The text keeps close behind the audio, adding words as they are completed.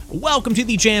Welcome to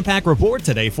the Jampack Report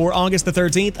today for August the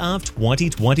 13th of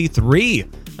 2023.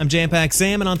 I'm Jampack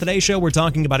Sam, and on today's show we're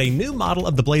talking about a new model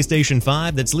of the PlayStation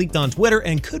 5 that's leaked on Twitter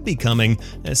and could be coming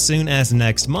as soon as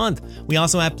next month. We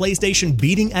also have PlayStation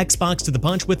beating Xbox to the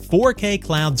punch with 4K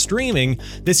cloud streaming.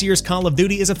 This year's Call of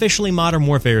Duty is officially Modern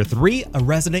Warfare 3, a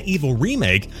Resident Evil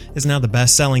remake is now the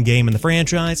best-selling game in the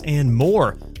franchise, and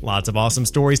more. Lots of awesome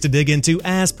stories to dig into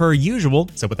as per usual,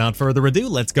 so without further ado,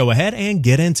 let's go ahead and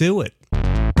get into it.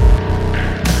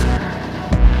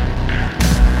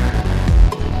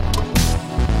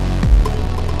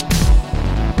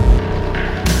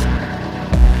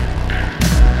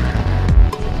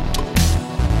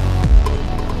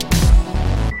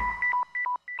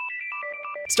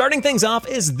 Starting things off,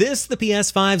 is this the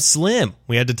PS5 Slim?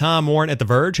 We head to Tom Warren at The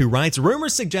Verge, who writes,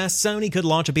 rumors suggest Sony could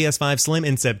launch a PS5 Slim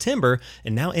in September,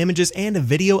 and now images and a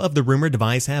video of the rumored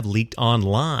device have leaked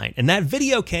online. And that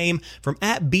video came from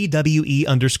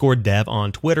 @BWE_dev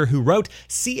on Twitter, who wrote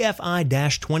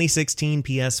CFI-2016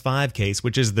 PS5 case,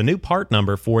 which is the new part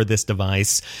number for this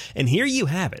device. And here you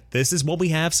have it. This is what we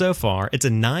have so far. It's a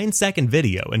 9-second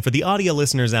video, and for the audio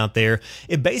listeners out there,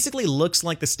 it basically looks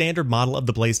like the standard model of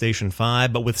the PlayStation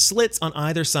 5, but with slits on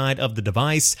either side of the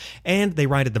device, and they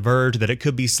write at The Verge that it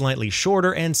could be slightly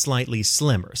shorter and slightly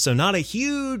slimmer. So not a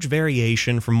huge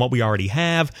variation from what we already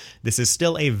have. This is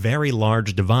still a very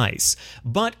large device.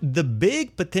 But the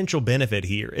big potential benefit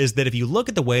here is that if you look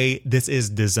at the way this is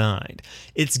designed,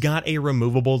 it's got a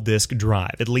removable disk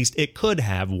drive. At least it could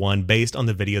have one based on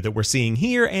the video that we're seeing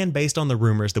here and based on the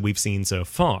rumors that we've seen so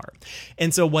far.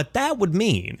 And so what that would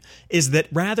mean is that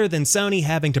rather than Sony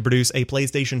having to produce a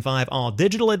PlayStation 5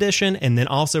 all-digital edition and then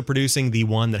also producing the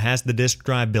one that has the disk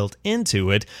drive built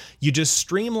into it, you just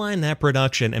streamline that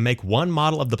production and make one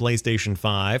model of the PlayStation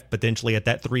 5, potentially at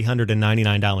that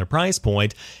 $399 price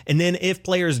point, and then if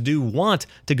players do want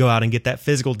to go out and get that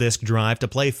physical disk drive to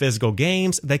play physical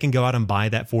games, they can go out and buy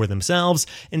that for themselves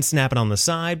and snap it on the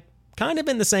side, kind of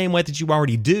in the same way that you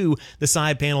already do the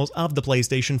side panels of the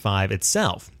PlayStation 5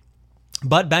 itself.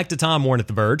 But back to Tom Warren at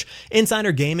The Verge.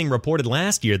 Insider Gaming reported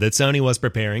last year that Sony was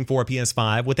preparing for a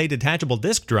PS5 with a detachable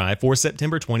disk drive for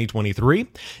September 2023.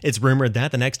 It's rumored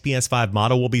that the next PS5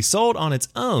 model will be sold on its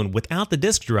own without the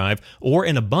disk drive or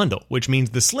in a bundle, which means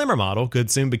the slimmer model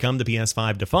could soon become the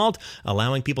PS5 default,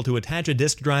 allowing people to attach a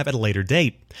disk drive at a later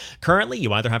date. Currently,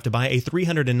 you either have to buy a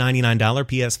 $399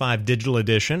 PS5 digital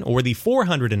edition or the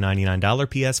 $499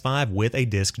 PS5 with a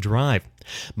disk drive.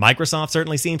 Microsoft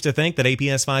certainly seems to think that a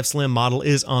PS5 Slim model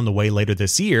is on the way later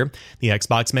this year. The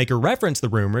Xbox maker referenced the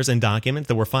rumors in documents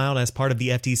that were filed as part of the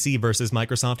FTC versus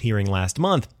Microsoft hearing last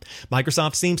month.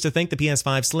 Microsoft seems to think the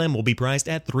PS5 Slim will be priced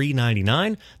at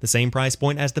 $399, the same price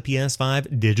point as the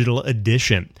PS5 Digital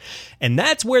Edition. And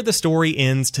that's where the story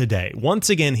ends today. Once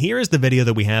again, here is the video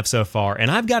that we have so far, and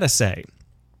I've got to say,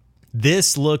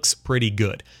 this looks pretty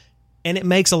good. And it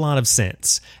makes a lot of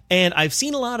sense. And I've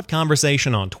seen a lot of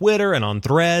conversation on Twitter and on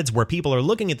threads where people are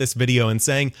looking at this video and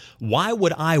saying, why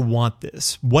would I want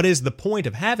this? What is the point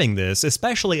of having this,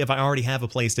 especially if I already have a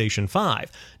PlayStation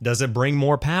 5? Does it bring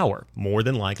more power? More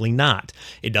than likely not.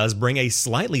 It does bring a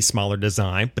slightly smaller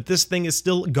design, but this thing is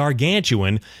still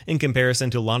gargantuan in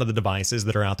comparison to a lot of the devices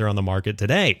that are out there on the market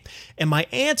today. And my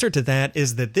answer to that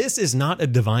is that this is not a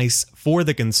device for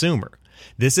the consumer.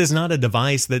 This is not a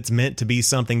device that's meant to be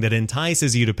something that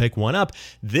entices you to pick one up.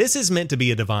 This is meant to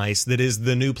be a device that is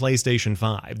the new PlayStation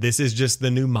 5. This is just the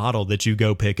new model that you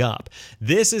go pick up.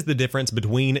 This is the difference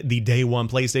between the day one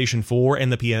PlayStation 4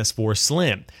 and the PS4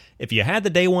 Slim. If you had the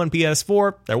day one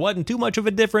PS4, there wasn't too much of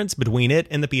a difference between it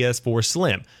and the PS4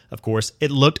 Slim. Of course,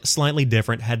 it looked slightly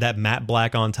different, had that matte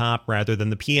black on top rather than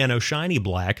the piano shiny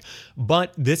black,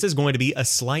 but this is going to be a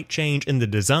slight change in the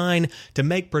design to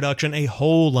make production a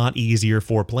whole lot easier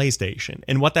for PlayStation.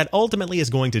 And what that ultimately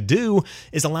is going to do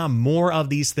is allow more of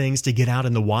these things to get out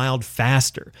in the wild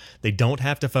faster. They don't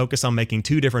have to focus on making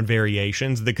two different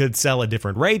variations that could sell at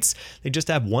different rates. They just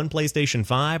have one PlayStation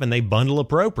 5 and they bundle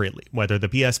appropriately, whether the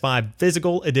PS5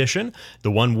 physical edition,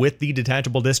 the one with the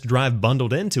detachable disk drive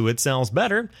bundled into it, sells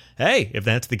better. Hey, if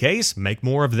that's the case, make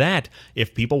more of that.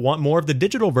 If people want more of the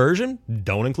digital version,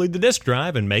 don't include the disk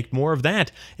drive and make more of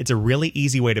that. It's a really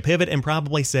easy way to pivot and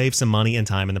probably save some money and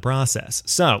time in the process.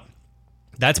 So,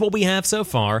 That's what we have so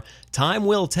far. Time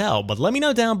will tell, but let me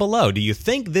know down below. Do you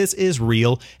think this is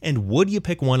real, and would you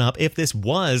pick one up if this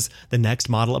was the next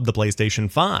model of the PlayStation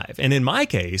 5? And in my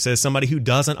case, as somebody who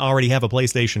doesn't already have a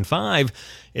PlayStation 5,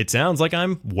 it sounds like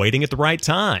I'm waiting at the right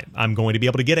time. I'm going to be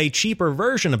able to get a cheaper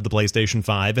version of the PlayStation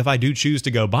 5 if I do choose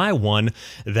to go buy one.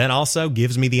 That also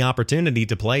gives me the opportunity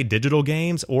to play digital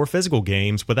games or physical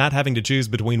games without having to choose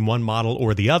between one model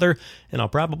or the other, and I'll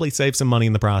probably save some money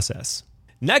in the process.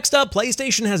 Next up,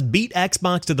 PlayStation has beat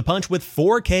Xbox to the punch with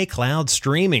 4K cloud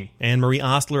streaming. Anne-Marie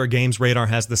Ostler of Games Radar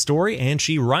has the story, and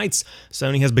she writes,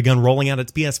 Sony has begun rolling out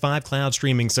its PS5 cloud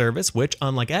streaming service, which,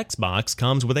 unlike Xbox,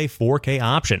 comes with a 4K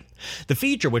option. The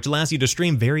feature, which allows you to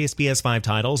stream various PS5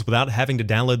 titles without having to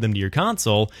download them to your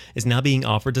console, is now being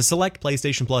offered to select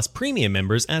PlayStation Plus Premium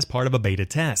members as part of a beta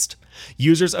test.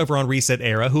 Users over on Reset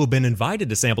Era who have been invited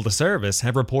to sample the service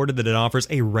have reported that it offers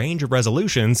a range of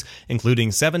resolutions, including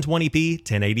 720p,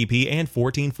 1080p, and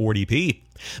 1440p.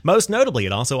 Most notably,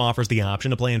 it also offers the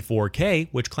option to play in 4K,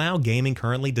 which cloud gaming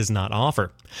currently does not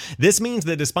offer. This means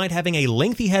that despite having a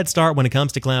lengthy head start when it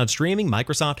comes to cloud streaming,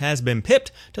 Microsoft has been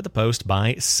pipped to the post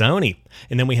by Sony.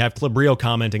 And then we have Clibrio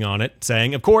commenting on it,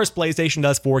 saying, of course, PlayStation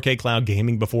does 4K cloud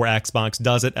gaming before Xbox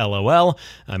does it, LOL.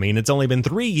 I mean, it's only been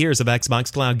 3 years of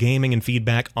Xbox cloud gaming and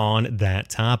feedback on that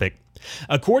topic.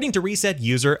 According to Reset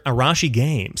user Arashi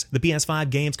Games, the PS5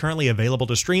 games currently available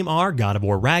to stream are God of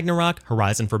War Ragnarok,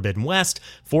 Horizon Forbidden West,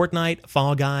 Fortnite,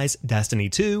 Fall Guys, Destiny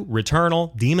 2,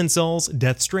 Returnal, Demon's Souls,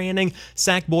 Death Stranding,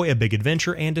 Sackboy: A Big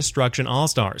Adventure, and Destruction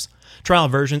All-Stars. Trial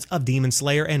versions of Demon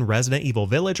Slayer and Resident Evil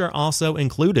Village are also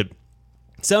included.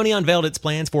 Sony unveiled its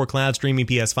plans for cloud streaming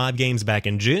PS5 games back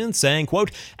in June, saying,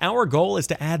 quote, our goal is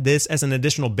to add this as an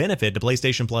additional benefit to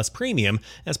PlayStation Plus Premium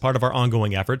as part of our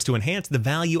ongoing efforts to enhance the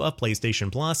value of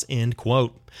PlayStation Plus, end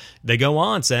quote. They go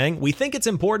on saying, we think it's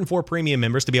important for premium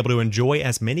members to be able to enjoy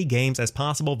as many games as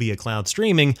possible via cloud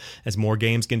streaming. As more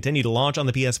games continue to launch on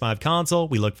the PS5 console,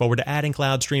 we look forward to adding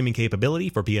cloud streaming capability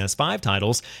for PS5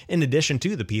 titles, in addition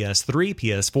to the PS3,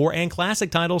 PS4, and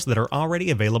classic titles that are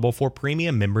already available for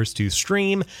premium members to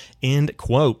stream, end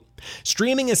quote.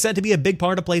 Streaming is said to be a big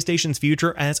part of PlayStation's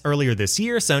future, as earlier this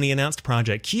year, Sony announced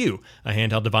Project Q, a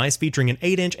handheld device featuring an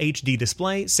 8-inch HD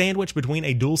display sandwiched between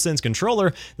a DualSense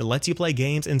controller that lets you play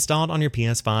games installed on your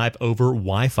PS5 over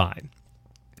Wi-Fi.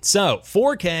 So,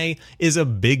 4K is a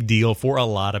big deal for a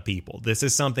lot of people. This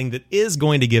is something that is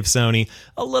going to give Sony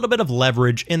a little bit of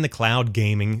leverage in the cloud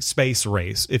gaming space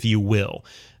race, if you will.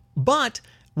 But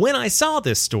when I saw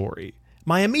this story,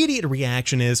 my immediate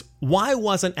reaction is, why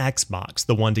wasn't Xbox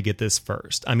the one to get this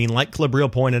first? I mean, like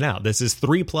Clibrio pointed out, this is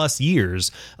 3+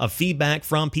 years of feedback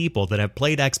from people that have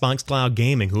played Xbox Cloud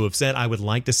Gaming who have said, I would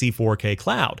like to see 4K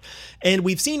Cloud. And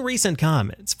we've seen recent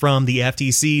comments from the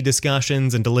FTC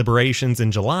discussions and deliberations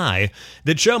in July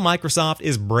that show Microsoft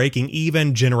is breaking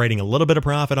even, generating a little bit of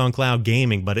profit on cloud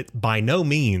gaming, but it by no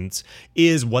means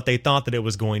is what they thought that it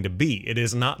was going to be. It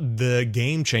is not the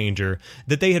game changer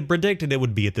that they had predicted it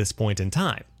would be at this point in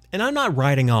time. And I'm not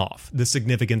writing off the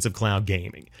significance of cloud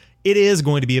gaming. It is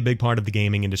going to be a big part of the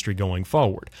gaming industry going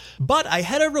forward. But I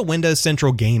head over to Windows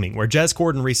Central Gaming, where Jez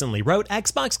Corden recently wrote,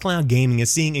 Xbox Cloud Gaming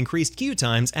is seeing increased queue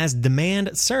times as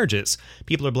demand surges.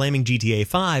 People are blaming GTA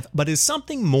 5, but is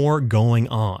something more going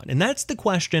on? And that's the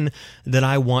question that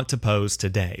I want to pose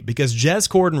today, because Jez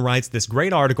Corden writes this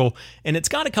great article, and it's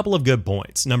got a couple of good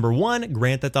points. Number one,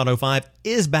 Grand Theft Auto 5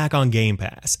 is back on Game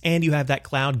Pass, and you have that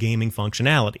cloud gaming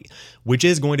functionality, which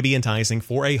is going to be enticing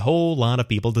for a whole lot of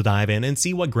people to dive in and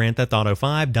see what Grand Theft Auto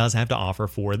 5 does have to offer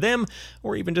for them,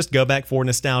 or even just go back for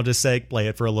nostalgia's sake, play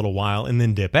it for a little while, and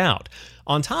then dip out.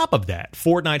 On top of that,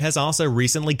 Fortnite has also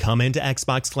recently come into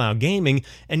Xbox Cloud Gaming,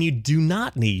 and you do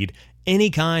not need any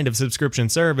kind of subscription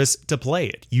service to play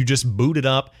it. You just boot it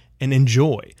up and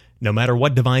enjoy. No matter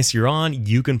what device you're on,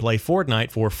 you can play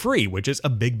Fortnite for free, which is a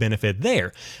big benefit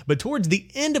there. But towards the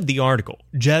end of the article,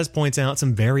 Jez points out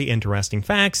some very interesting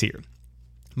facts here.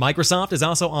 Microsoft is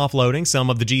also offloading some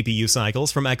of the GPU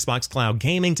cycles from Xbox Cloud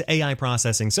Gaming to AI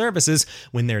processing services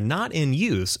when they're not in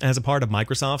use as a part of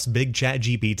Microsoft's Bing Chat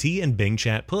GPT and Bing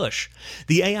Chat push.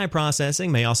 The AI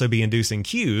processing may also be inducing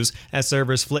queues as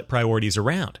servers flip priorities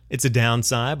around. It's a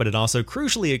downside, but it also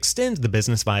crucially extends the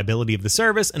business viability of the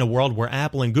service in a world where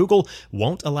Apple and Google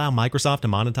won't allow Microsoft to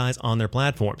monetize on their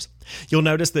platforms. You'll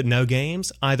notice that no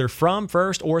games, either from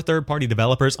first or third-party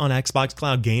developers on Xbox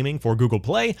Cloud Gaming for Google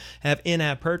Play, have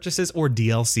in-app purchases or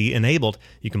DLC enabled.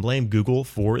 You can blame Google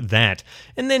for that.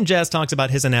 And then Jez talks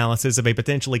about his analysis of a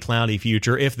potentially cloudy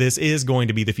future if this is going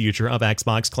to be the future of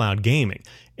Xbox Cloud Gaming.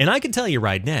 And I can tell you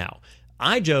right now,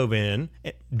 I dove in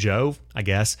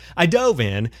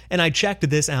and I checked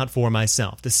this out for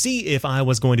myself to see if I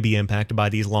was going to be impacted by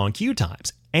these long queue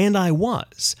times. And I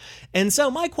was. And so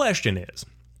my question is,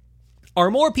 are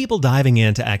more people diving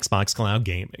into Xbox Cloud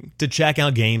Gaming to check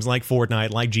out games like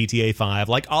Fortnite, like GTA 5,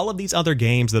 like all of these other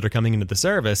games that are coming into the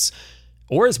service?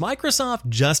 Or is Microsoft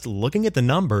just looking at the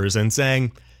numbers and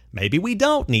saying, maybe we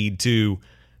don't need to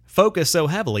focus so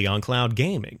heavily on cloud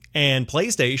gaming? And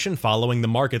PlayStation, following the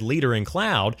market leader in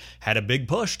cloud, had a big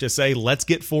push to say, let's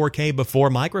get 4K before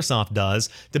Microsoft does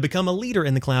to become a leader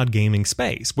in the cloud gaming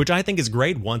space, which I think is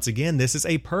great. Once again, this is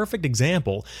a perfect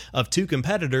example of two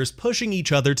competitors pushing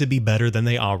each other to be better than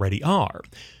they already are.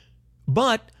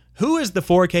 But who is the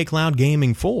 4K cloud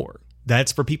gaming for?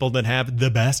 That's for people that have the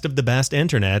best of the best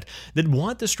internet that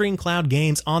want to stream cloud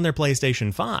games on their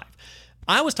PlayStation 5.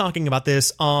 I was talking about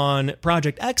this on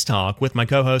Project X Talk with my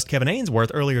co-host Kevin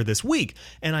Ainsworth earlier this week,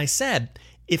 and I said,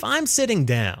 if I'm sitting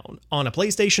down on a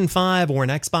PlayStation 5 or an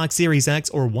Xbox Series X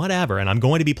or whatever, and I'm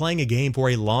going to be playing a game for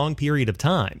a long period of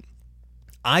time,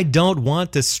 I don't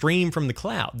want to stream from the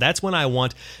cloud. That's when I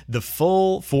want the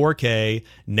full 4K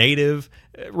native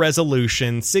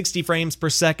resolution, 60 frames per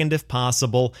second if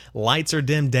possible, lights are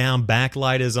dimmed down,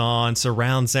 backlight is on,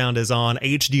 surround sound is on,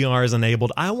 HDR is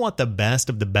enabled. I want the best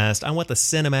of the best. I want the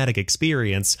cinematic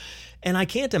experience. And I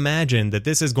can't imagine that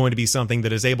this is going to be something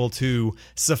that is able to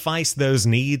suffice those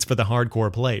needs for the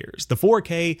hardcore players. The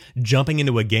 4K jumping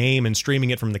into a game and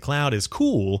streaming it from the cloud is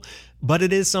cool, but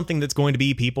it is something that's going to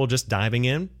be people just diving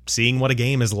in, seeing what a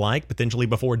game is like, potentially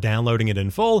before downloading it in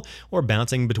full or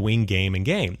bouncing between game and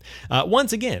game.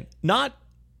 Once again, not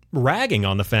ragging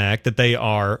on the fact that they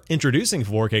are introducing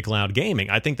 4K cloud gaming.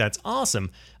 I think that's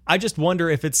awesome. I just wonder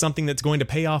if it's something that's going to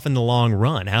pay off in the long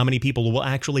run. How many people will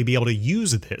actually be able to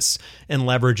use this and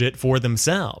leverage it for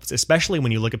themselves, especially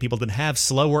when you look at people that have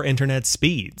slower internet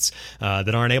speeds,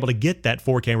 that aren't able to get that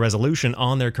 4K resolution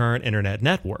on their current internet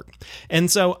network.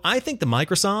 And so I think the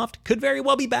Microsoft could very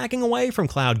well be backing away from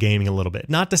cloud gaming a little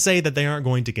bit. Not to say that they aren't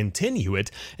going to continue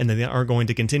it and that they aren't going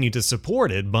to continue to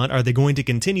support it, but are they going to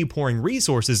continue pouring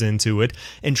resources into it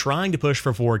and trying to push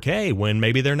for 4K when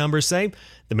maybe their numbers say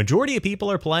the majority of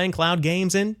people are playing cloud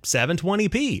games in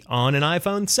 720p on an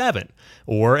iPhone 7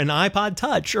 or an iPod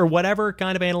Touch or whatever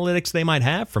kind of analytics they might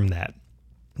have from that?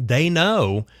 They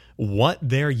know what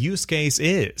their use case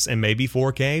is, and maybe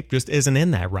 4K just isn't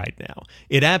in that right now.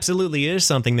 It absolutely is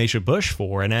something they should push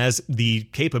for, and as the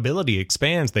capability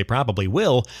expands, they probably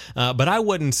will, but I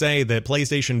wouldn't say that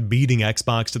PlayStation beating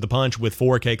Xbox to the punch with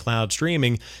 4K cloud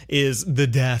streaming is the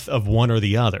death of one or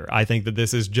the other. I think that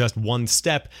this is just one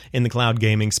step in the cloud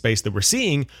gaming space that we're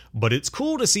seeing, but it's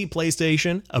cool to see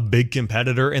PlayStation, a big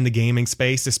competitor in the gaming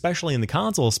space, especially in the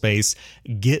console space,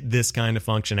 get this kind of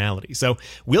functionality. So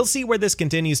we'll see where this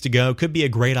continues to go. Could be a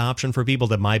great option for people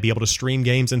that might be able to stream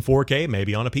games in 4K,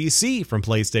 maybe on a PC from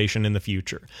PlayStation in the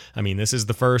future. I mean, this is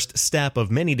the first step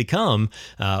of many to come,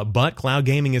 but cloud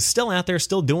gaming is still out there,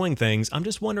 still doing things. I'm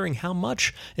just wondering how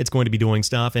much it's going to be doing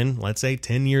stuff in, let's say,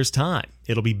 10 years' time.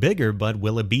 It'll be bigger, but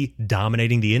will it be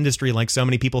dominating the industry like so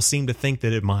many people seem to think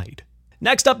that it might?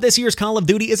 Next up, this year's Call of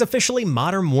Duty is officially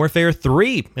Modern Warfare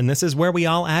 3, and this is where we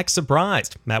all act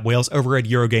surprised. Matt Wales over at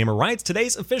Eurogamer writes,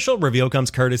 today's official reveal comes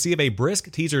courtesy of a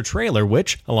brisk teaser trailer,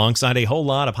 which, alongside a whole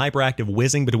lot of hyperactive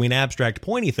whizzing between abstract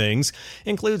pointy things,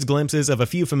 includes glimpses of a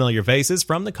few familiar faces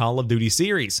from the Call of Duty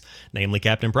series, namely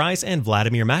Captain Price and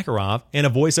Vladimir Makarov, and a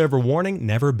voiceover warning,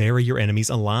 never bury your enemies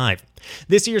alive.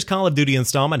 This year's Call of Duty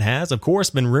installment has, of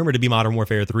course, been rumored to be Modern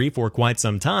Warfare 3 for quite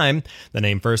some time. The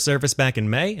name first surfaced back in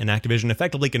May, and Activision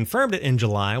effectively confirmed it in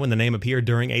July when the name appeared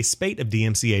during a spate of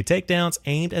DMCA takedowns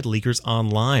aimed at leakers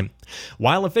online.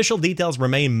 While official details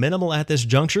remain minimal at this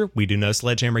juncture, we do know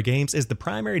Sledgehammer Games is the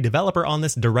primary developer on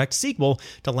this direct sequel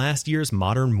to last year's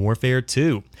Modern Warfare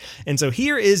 2. And so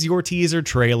here is your teaser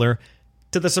trailer.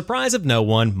 To the surprise of no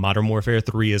one, Modern Warfare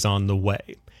 3 is on the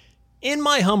way. In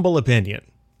my humble opinion,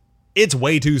 it's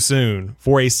way too soon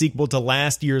for a sequel to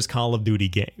last year's Call of Duty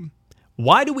game.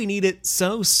 Why do we need it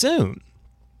so soon?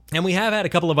 And we have had a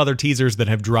couple of other teasers that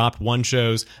have dropped. One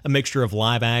shows a mixture of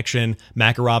live action,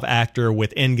 Makarov actor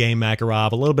with in-game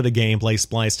Makarov, a little bit of gameplay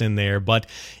spliced in there, but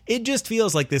it just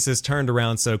feels like this has turned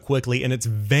around so quickly, and it's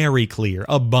very clear,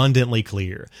 abundantly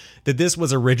clear, that this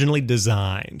was originally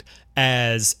designed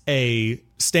as a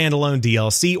standalone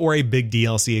DLC or a big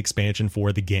DLC expansion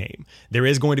for the game. There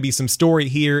is going to be some story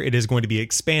here. It is going to be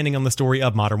expanding on the story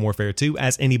of Modern Warfare 2,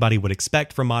 as anybody would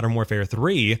expect from Modern Warfare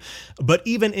 3. But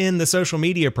even in the social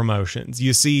media promotions,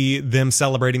 you see them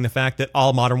celebrating the fact that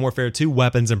all Modern Warfare 2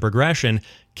 weapons and progression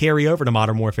carry over to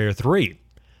Modern Warfare 3.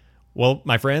 Well,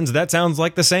 my friends, that sounds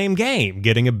like the same game,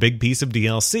 getting a big piece of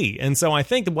DLC. And so I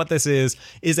think that what this is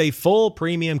a full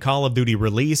premium Call of Duty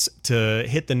release to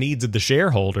hit the needs of the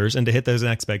shareholders and to hit those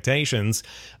expectations.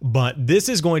 But this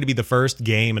is going to be the first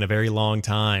game in a very long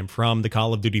time from the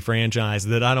Call of Duty franchise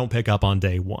that I don't pick up on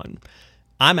day one.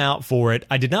 I'm out for it.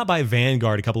 I did not buy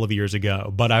Vanguard a couple of years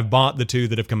ago, but I've bought the two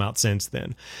that have come out since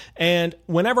then. And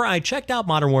whenever I checked out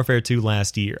Modern Warfare 2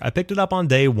 last year, I picked it up on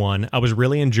day one. I was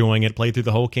really enjoying it, played through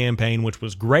the whole campaign, which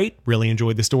was great. Really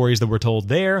enjoyed the stories that were told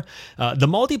there. The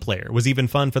multiplayer was even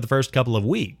fun for the first couple of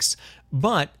weeks.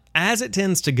 But as it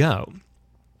tends to go,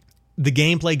 the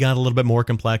gameplay got a little bit more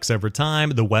complex over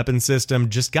time. The weapon system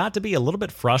just got to be a little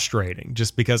bit frustrating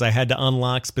just because I had to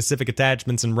unlock specific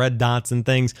attachments and red dots and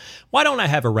things. Why don't I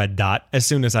have a red dot as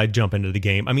soon as I jump into the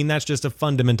game? I mean, that's just a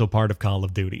fundamental part of Call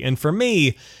of Duty. And for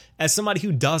me, as somebody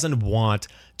who doesn't want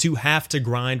to have to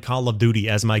grind Call of Duty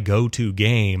as my go-to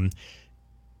game,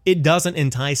 it doesn't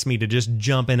entice me to just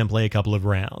jump in and play a couple of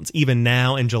rounds. Even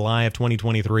now in July of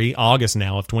 2023, August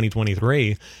now of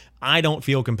 2023, I don't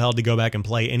feel compelled to go back and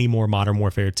play any more Modern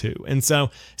Warfare 2. And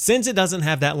so, since it doesn't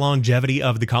have that longevity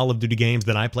of the Call of Duty games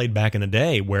that I played back in the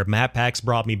day, where map packs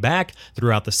brought me back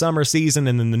throughout the summer season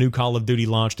and then the new Call of Duty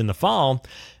launched in the fall,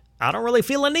 I don't really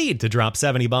feel a need to drop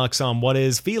 $70 on what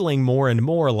is feeling more and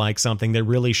more like something that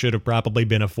really should have probably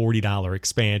been a $40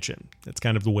 expansion. That's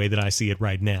kind of the way that I see it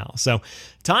right now. So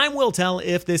time will tell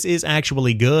if this is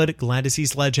actually good. Glad to see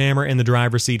Sledgehammer in the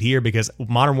driver's seat here because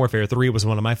Modern Warfare 3 was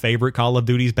one of my favorite Call of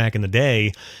Duties back in the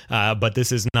day, but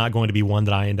this is not going to be one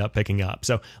that I end up picking up.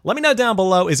 So let me know down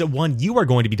below, is it one you are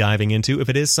going to be diving into if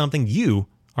it is something you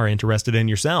are interested in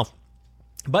yourself?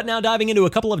 But now diving into a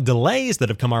couple of delays that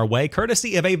have come our way,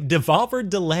 courtesy of a Devolver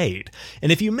Delayed.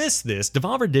 And if you missed this,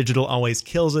 Devolver Digital always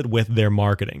kills it with their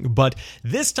marketing. But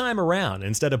this time around,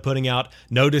 instead of putting out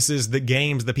notices that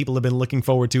games that people have been looking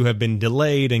forward to have been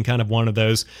delayed and kind of one of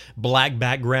those black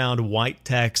background, white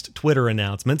text Twitter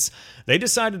announcements, they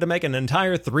decided to make an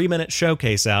entire 3-minute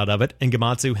showcase out of it, and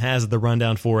Gematsu has the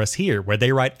rundown for us here, where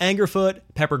they write Angerfoot,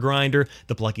 Pepper Grinder,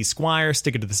 The Plucky Squire,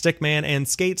 Stick It to the Stickman, and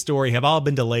Skate Story have all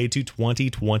been delayed to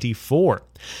 2024.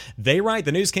 They write,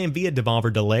 the news came via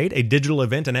Devolver Delayed, a digital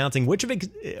event announcing which of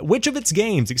its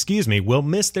games, will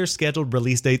miss their scheduled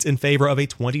release dates in favor of a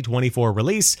 2024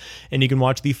 release, and you can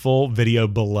watch the full video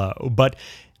below. But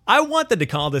I wanted to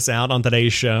call this out on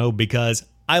today's show because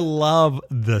I love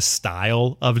the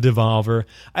style of Devolver.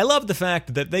 I love the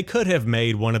fact that they could have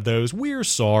made one of those "we're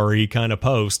sorry" kind of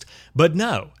posts, but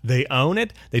no, they own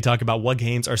it. They talk about what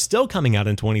games are still coming out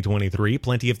in 2023,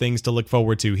 plenty of things to look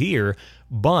forward to here,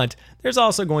 but there's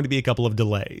also going to be a couple of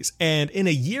delays. And in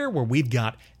a year where we've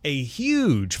got a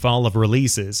huge fall of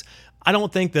releases, I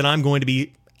don't think that I'm going to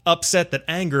be upset that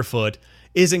Angerfoot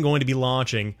isn't going to be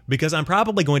launching because I'm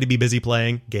probably going to be busy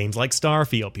playing games like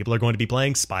Starfield. People are going to be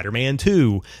playing Spider-Man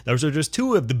 2. Those are just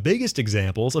two of the biggest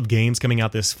examples of games coming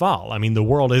out this fall. I mean, the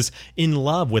world is in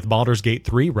love with Baldur's Gate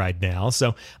 3 right now,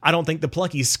 so I don't think the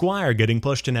Plucky Squire getting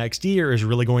pushed to next year is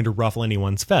really going to ruffle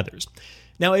anyone's feathers.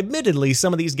 Now, admittedly,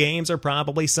 some of these games are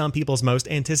probably some people's most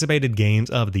anticipated games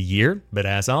of the year, but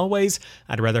as always,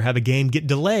 I'd rather have a game get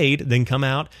delayed than come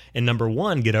out and, number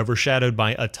one, get overshadowed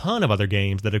by a ton of other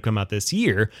games that have come out this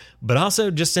year, but also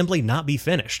just simply not be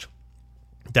finished.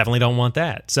 Definitely don't want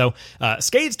that. So,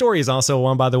 Skate Story is also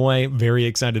one, by the way. Very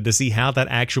excited to see how that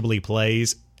actually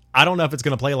plays. I don't know if it's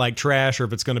going to play like trash or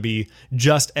if it's going to be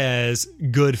just as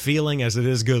good feeling as it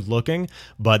is good looking,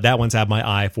 but that one's had my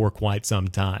eye for quite some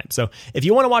time. So if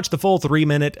you want to watch the full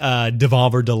 3-minute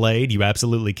Devolver Delayed, you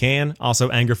absolutely can. Also,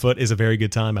 Angerfoot is a very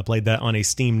good time. I played that on a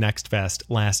Steam Next Fest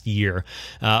last year.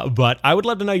 But I would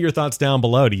love to know your thoughts down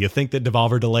below. Do you think that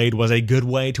Devolver Delayed was a good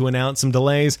way to announce some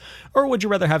delays, or would you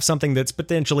rather have something that's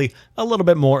potentially a little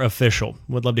bit more official?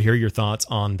 Would love to hear your thoughts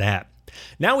on that.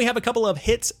 Now we have a couple of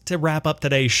hits to wrap up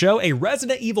today's show. A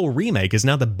Resident Evil remake is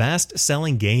now the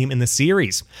best-selling game in the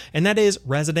series, and that is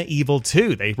Resident Evil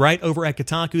 2. They write over at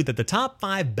Kotaku that the top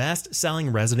 5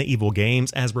 best-selling Resident Evil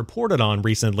games, as reported on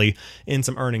recently in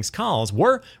some earnings calls,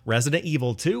 were Resident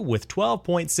Evil 2 with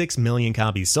 12.6 million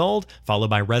copies sold, followed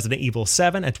by Resident Evil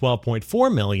 7 at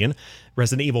 12.4 million.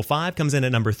 Resident Evil 5 comes in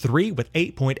at number 3 with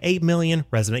 8.8 million.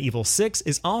 Resident Evil 6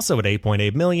 is also at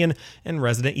 8.8 million, and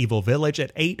Resident Evil Village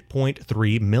at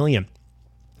 8.3 million.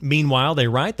 Meanwhile, they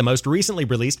write, the most recently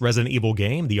released Resident Evil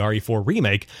game, the RE4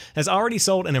 Remake, has already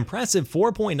sold an impressive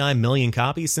 4.9 million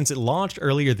copies since it launched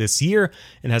earlier this year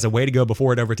and has a way to go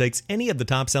before it overtakes any of the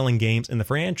top-selling games in the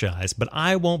franchise, but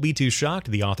I won't be too shocked,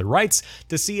 the author writes,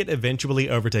 to see it eventually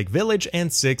overtake Village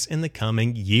and 6 in the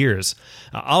coming years.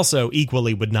 Also,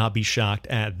 equally would not be shocked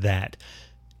at that.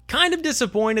 Kind of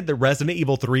disappointed that Resident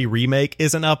Evil 3 Remake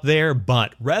isn't up there,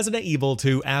 but Resident Evil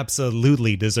 2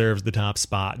 absolutely deserves the top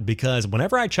spot, because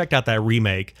whenever I checked out that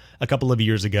remake a couple of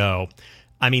years ago,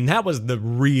 I mean, that was the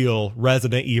real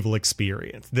Resident Evil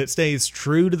experience that stays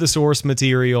true to the source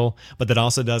material, but that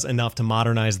also does enough to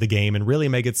modernize the game and really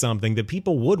make it something that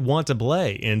people would want to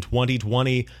play in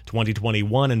 2020,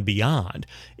 2021, and beyond.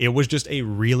 It was just a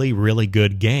really, really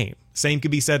good game. Same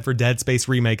could be said for Dead Space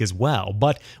Remake as well,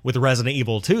 but with Resident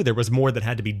Evil 2, there was more that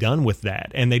had to be done with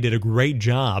that, and they did a great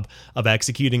job of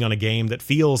executing on a game that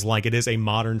feels like it is a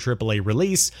modern AAA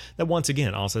release that once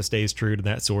again also stays true to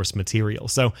that source material.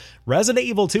 So Resident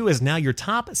Evil 2 is now your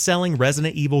top-selling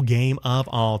Resident Evil game of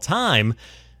all time.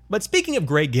 But speaking of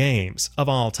great games of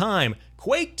all time,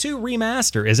 Quake 2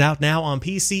 Remaster is out now on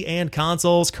PC and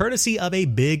consoles, courtesy of a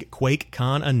big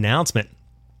QuakeCon announcement.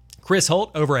 Chris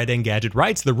Holt over at Engadget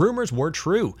writes, the rumors were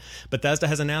true. Bethesda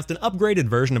has announced an upgraded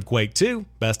version of Quake 2.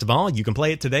 Best of all, you can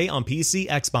play it today on PC,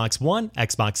 Xbox One,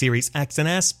 Xbox Series X and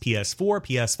S, PS4,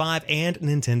 PS5, and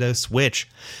Nintendo Switch.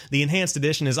 The enhanced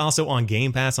edition is also on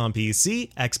Game Pass on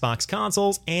PC, Xbox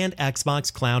consoles, and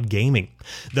Xbox Cloud Gaming.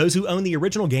 Those who own the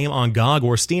original game on GOG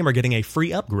or Steam are getting a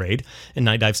free upgrade, and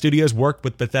Night Dive Studios worked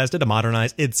with Bethesda to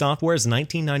modernize id Software's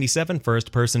 1997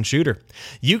 first-person shooter.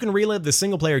 You can relive the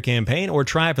single-player campaign or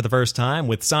try it for the first time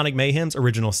with Sonic Mayhem's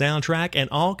original soundtrack and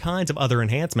all kinds of other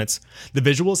enhancements. The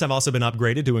visuals have also been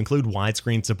upgraded to include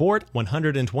widescreen support,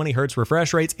 120Hz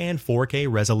refresh rates, and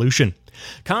 4K resolution.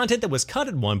 Content that was cut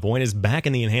at one point is back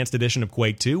in the enhanced edition of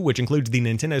Quake 2, which includes the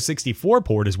Nintendo 64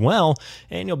 port as well,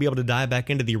 and you'll be able to dive back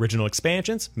into the original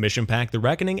expansions, Mission Pack The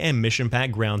Reckoning and Mission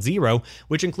Pack Ground Zero,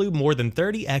 which include more than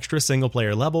 30 extra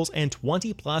single-player levels and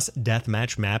 20-plus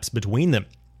deathmatch maps between them.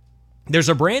 There's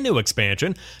a brand new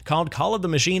expansion called Call of the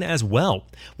Machine as well.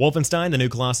 Wolfenstein, the new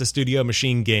Colossus Studio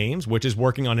Machine Games, which is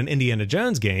working on an Indiana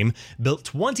Jones game, built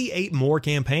 28 more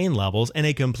campaign levels and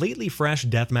a completely fresh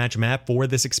deathmatch map for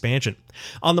this expansion.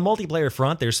 On the multiplayer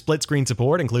front, there's split-screen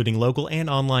support, including local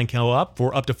and online co-op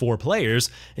for up to 4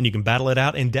 players, and you can battle it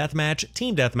out in deathmatch,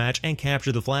 team deathmatch, and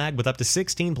capture the flag with up to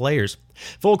 16 players.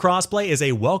 Full crossplay is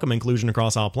a welcome inclusion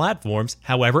across all platforms.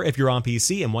 However, if you're on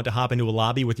PC and want to hop into a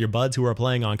lobby with your buds who are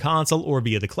playing on console or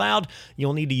via the cloud,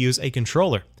 you'll need to use a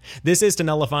controller. This is to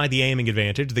nullify the aiming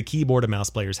advantage the keyboard and mouse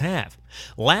players have.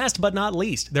 Last but not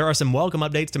least, there are some welcome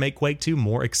updates to make Quake 2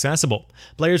 more accessible.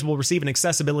 Players will receive an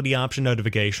accessibility option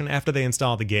notification after they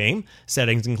install the game.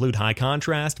 Settings include high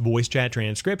contrast, voice chat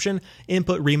transcription,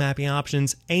 input remapping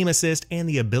options, aim assist, and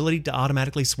the ability to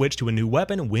automatically switch to a new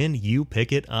weapon when you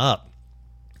pick it up.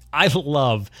 I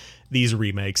love these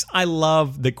remakes. I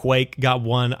love that Quake got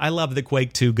one. I love that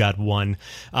Quake 2 got one.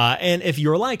 And if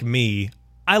you're like me,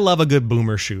 I love a good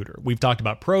boomer shooter. We've talked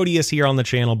about Proteus here on the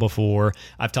channel before.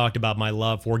 I've talked about my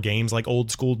love for games like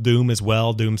old school Doom as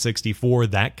well, Doom 64.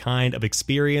 That kind of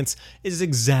experience is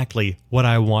exactly what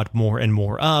I want more and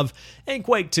more of. And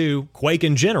Quake 2, Quake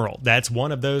in general, that's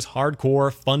one of those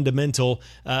hardcore, fundamental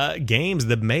games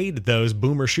that made those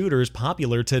boomer shooters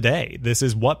popular today. This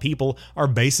is what people are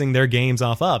basing their games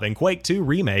off of. And Quake 2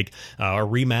 Remake, or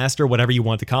Remaster, whatever you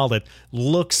want to call it,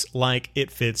 looks like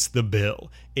it fits the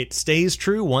bill. It stays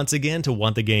true once again to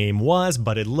what the game was,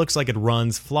 but it looks like it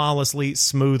runs flawlessly,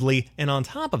 smoothly, and on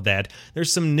top of that,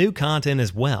 there's some new content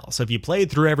as well. So if you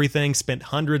played through everything, spent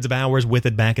hundreds of hours with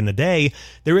it back in the day,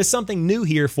 there is something new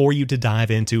here for you to dive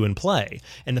into and play.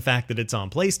 And the fact that it's on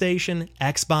PlayStation,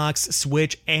 Xbox,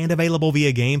 Switch, and available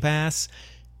via Game Pass,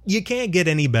 you can't get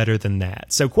any better than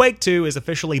that. So Quake 2 is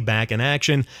officially back in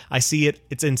action. I see it.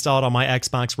 It's installed on my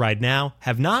Xbox right now.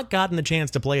 Have not gotten the chance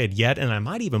to play it yet, and I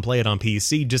might even play it on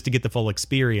PC just to get the full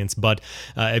experience. But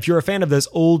if you're a fan of those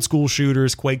old school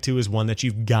shooters, Quake 2 is one that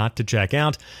you've got to check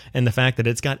out. And the fact that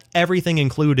it's got everything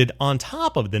included on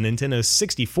top of the Nintendo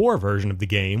 64 version of the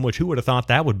game, which who would have thought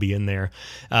that would be in there?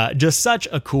 Just such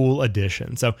a cool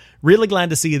addition. So really glad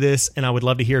to see this, and I would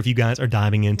love to hear if you guys are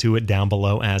diving into it down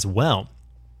below as well.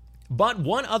 But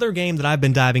one other game that I've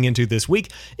been diving into this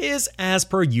week is, as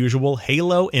per usual,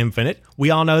 Halo Infinite.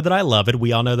 We all know that I love it.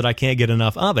 We all know that I can't get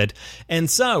enough of it. And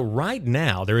so, right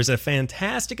now, there is a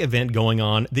fantastic event going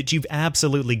on that you've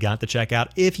absolutely got to check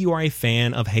out if you are a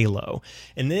fan of Halo.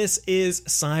 And this is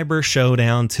Cyber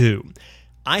Showdown 2.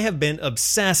 I have been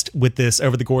obsessed with this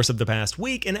over the course of the past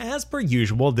week, and as per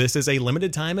usual, this is a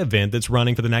limited time event that's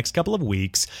running for the next couple of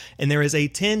weeks, and there is a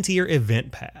 10-tier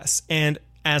event pass. And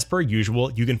as per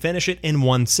usual, you can finish it in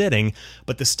one sitting,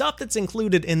 but the stuff that's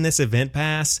included in this event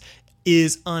pass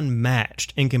is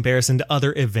unmatched in comparison to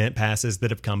other event passes that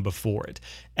have come before it.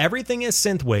 Everything is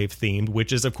synthwave themed,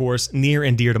 which is of course near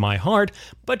and dear to my heart,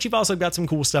 but you've also got some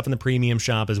cool stuff in the premium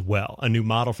shop as well. A new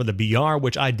model for the BR,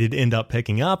 which I did end up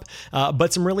picking up,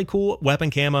 but some really cool weapon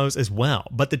camos as well.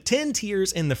 But the 10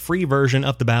 tiers in the free version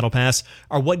of the Battle Pass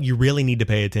are what you really need to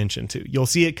pay attention to. You'll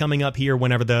see it coming up here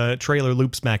whenever the trailer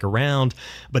loops back around,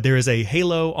 but there is a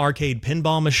Halo arcade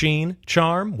pinball machine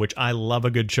charm, which I love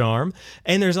a good charm,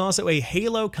 and there's also a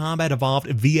Halo Combat Evolved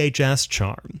VHS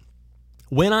charm.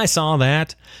 When I saw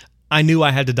that, I knew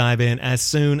I had to dive in as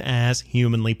soon as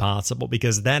humanly possible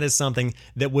because that is something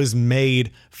that was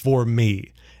made for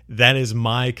me. That is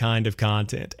my kind of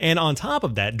content. And on top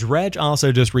of that, Dredge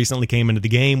also just recently came into the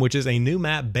game, which is a new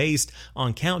map based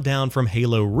on Countdown from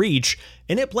Halo Reach,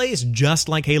 and it plays just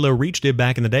like Halo Reach did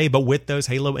back in the day, but with those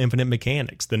Halo Infinite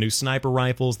mechanics. The new sniper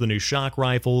rifles, the new shock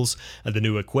rifles, the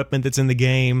new equipment that's in the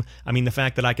game. I mean, the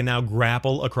fact that I can now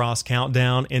grapple across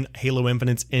Countdown in Halo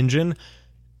Infinite's engine,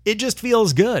 it just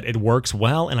feels good. It works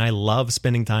well, and I love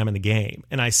spending time in the game.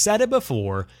 And I said it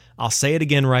before, I'll say it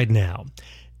again right now.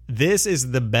 This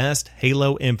is the best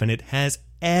Halo Infinite has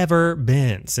ever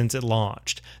been since it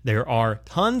launched. There are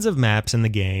tons of maps in the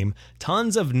game,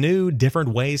 tons of new different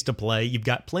ways to play. You've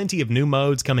got plenty of new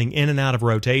modes coming in and out of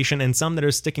rotation and some that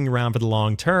are sticking around for the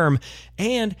long term,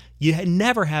 and you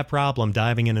never have problem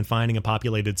diving in and finding a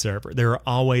populated server. There are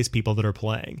always people that are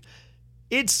playing.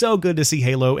 It's so good to see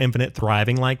Halo Infinite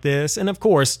thriving like this, and of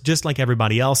course, just like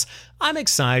everybody else, I'm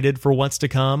excited for what's to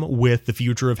come with the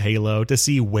future of Halo to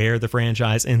see where the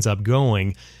franchise ends up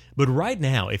going. But right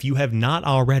now, if you have not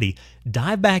already,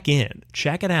 dive back in,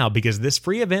 check it out, because this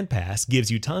free event pass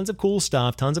gives you tons of cool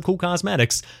stuff, tons of cool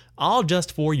cosmetics, all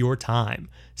just for your time.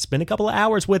 Spend a couple of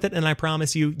hours with it, and I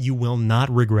promise you, you will not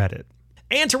regret it.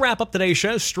 And to wrap up today's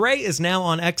show, Stray is now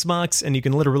on Xbox, and you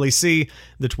can literally see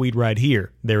the tweet right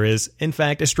here. There is, in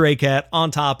fact, a stray cat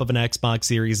on top of an Xbox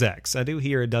Series X. I do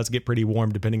hear it does get pretty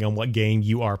warm depending on what game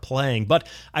you are playing, but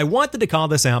I wanted to call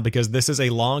this out because this is a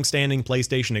long-standing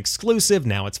PlayStation exclusive.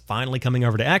 Now it's finally coming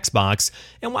over to Xbox,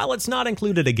 and while it's not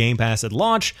included a Game Pass at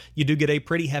launch, you do get a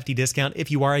pretty hefty discount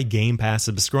if you are a Game Pass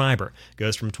subscriber. It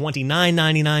goes from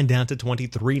 $29.99 down to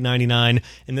 $23.99,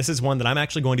 and this is one that I'm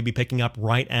actually going to be picking up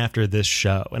right after this show.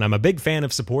 And I'm a big fan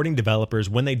of supporting developers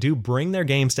when they do bring their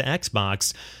games to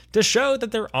Xbox to show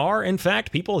that there are, in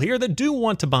fact, people here that do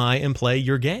want to buy and play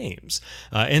your games.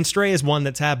 And Stray is one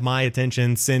that's had my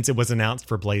attention since it was announced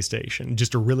for PlayStation.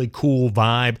 Just a really cool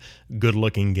vibe,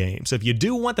 good-looking game. So if you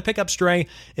do want to pick up Stray,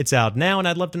 it's out now, and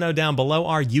I'd love to know down below,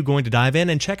 are you going to dive in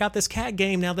and check out this cat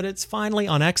game now that it's finally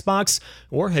on Xbox?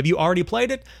 Or have you already played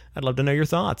it? I'd love to know your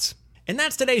thoughts. And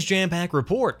that's today's Jampack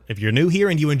Report. If you're new here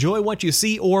and you enjoy what you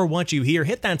see or what you hear,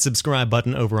 hit that subscribe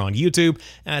button over on YouTube,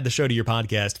 add the show to your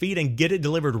podcast feed, and get it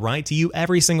delivered right to you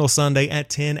every single Sunday at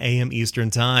 10 a.m. Eastern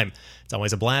Time. It's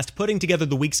always a blast putting together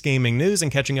the week's gaming news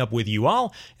and catching up with you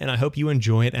all, and I hope you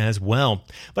enjoy it as well.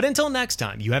 But until next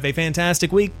time, you have a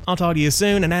fantastic week. I'll talk to you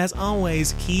soon, and as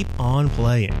always, keep on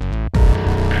playing.